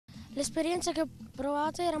L'esperienza che ho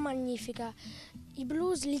provato era magnifica. I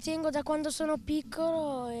blues li tengo da quando sono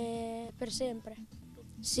piccolo e per sempre.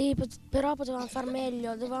 Sì, però potevamo far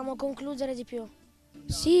meglio, dovevamo concludere di più.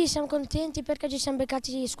 Sì, siamo contenti perché ci siamo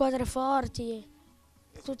beccati squadre forti,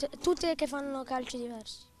 tutte che fanno calci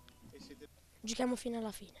diversi. Giochiamo fino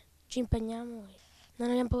alla fine, ci impegniamo e non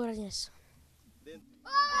abbiamo paura di nessuno.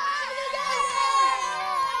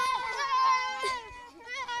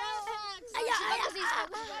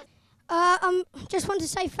 Just want to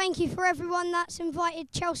say thank you for everyone that's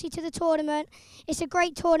invited Chelsea to the tournament. It's a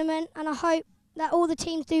great tournament and I hope that all the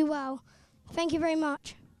teams do well. Thank you very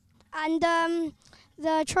much. And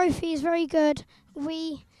the trophy is very good.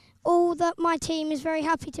 My team is very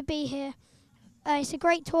happy to be here. It's a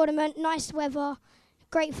great tournament, nice weather,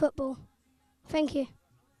 great football. Thank you.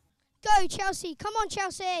 Go Chelsea, come on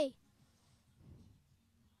Chelsea!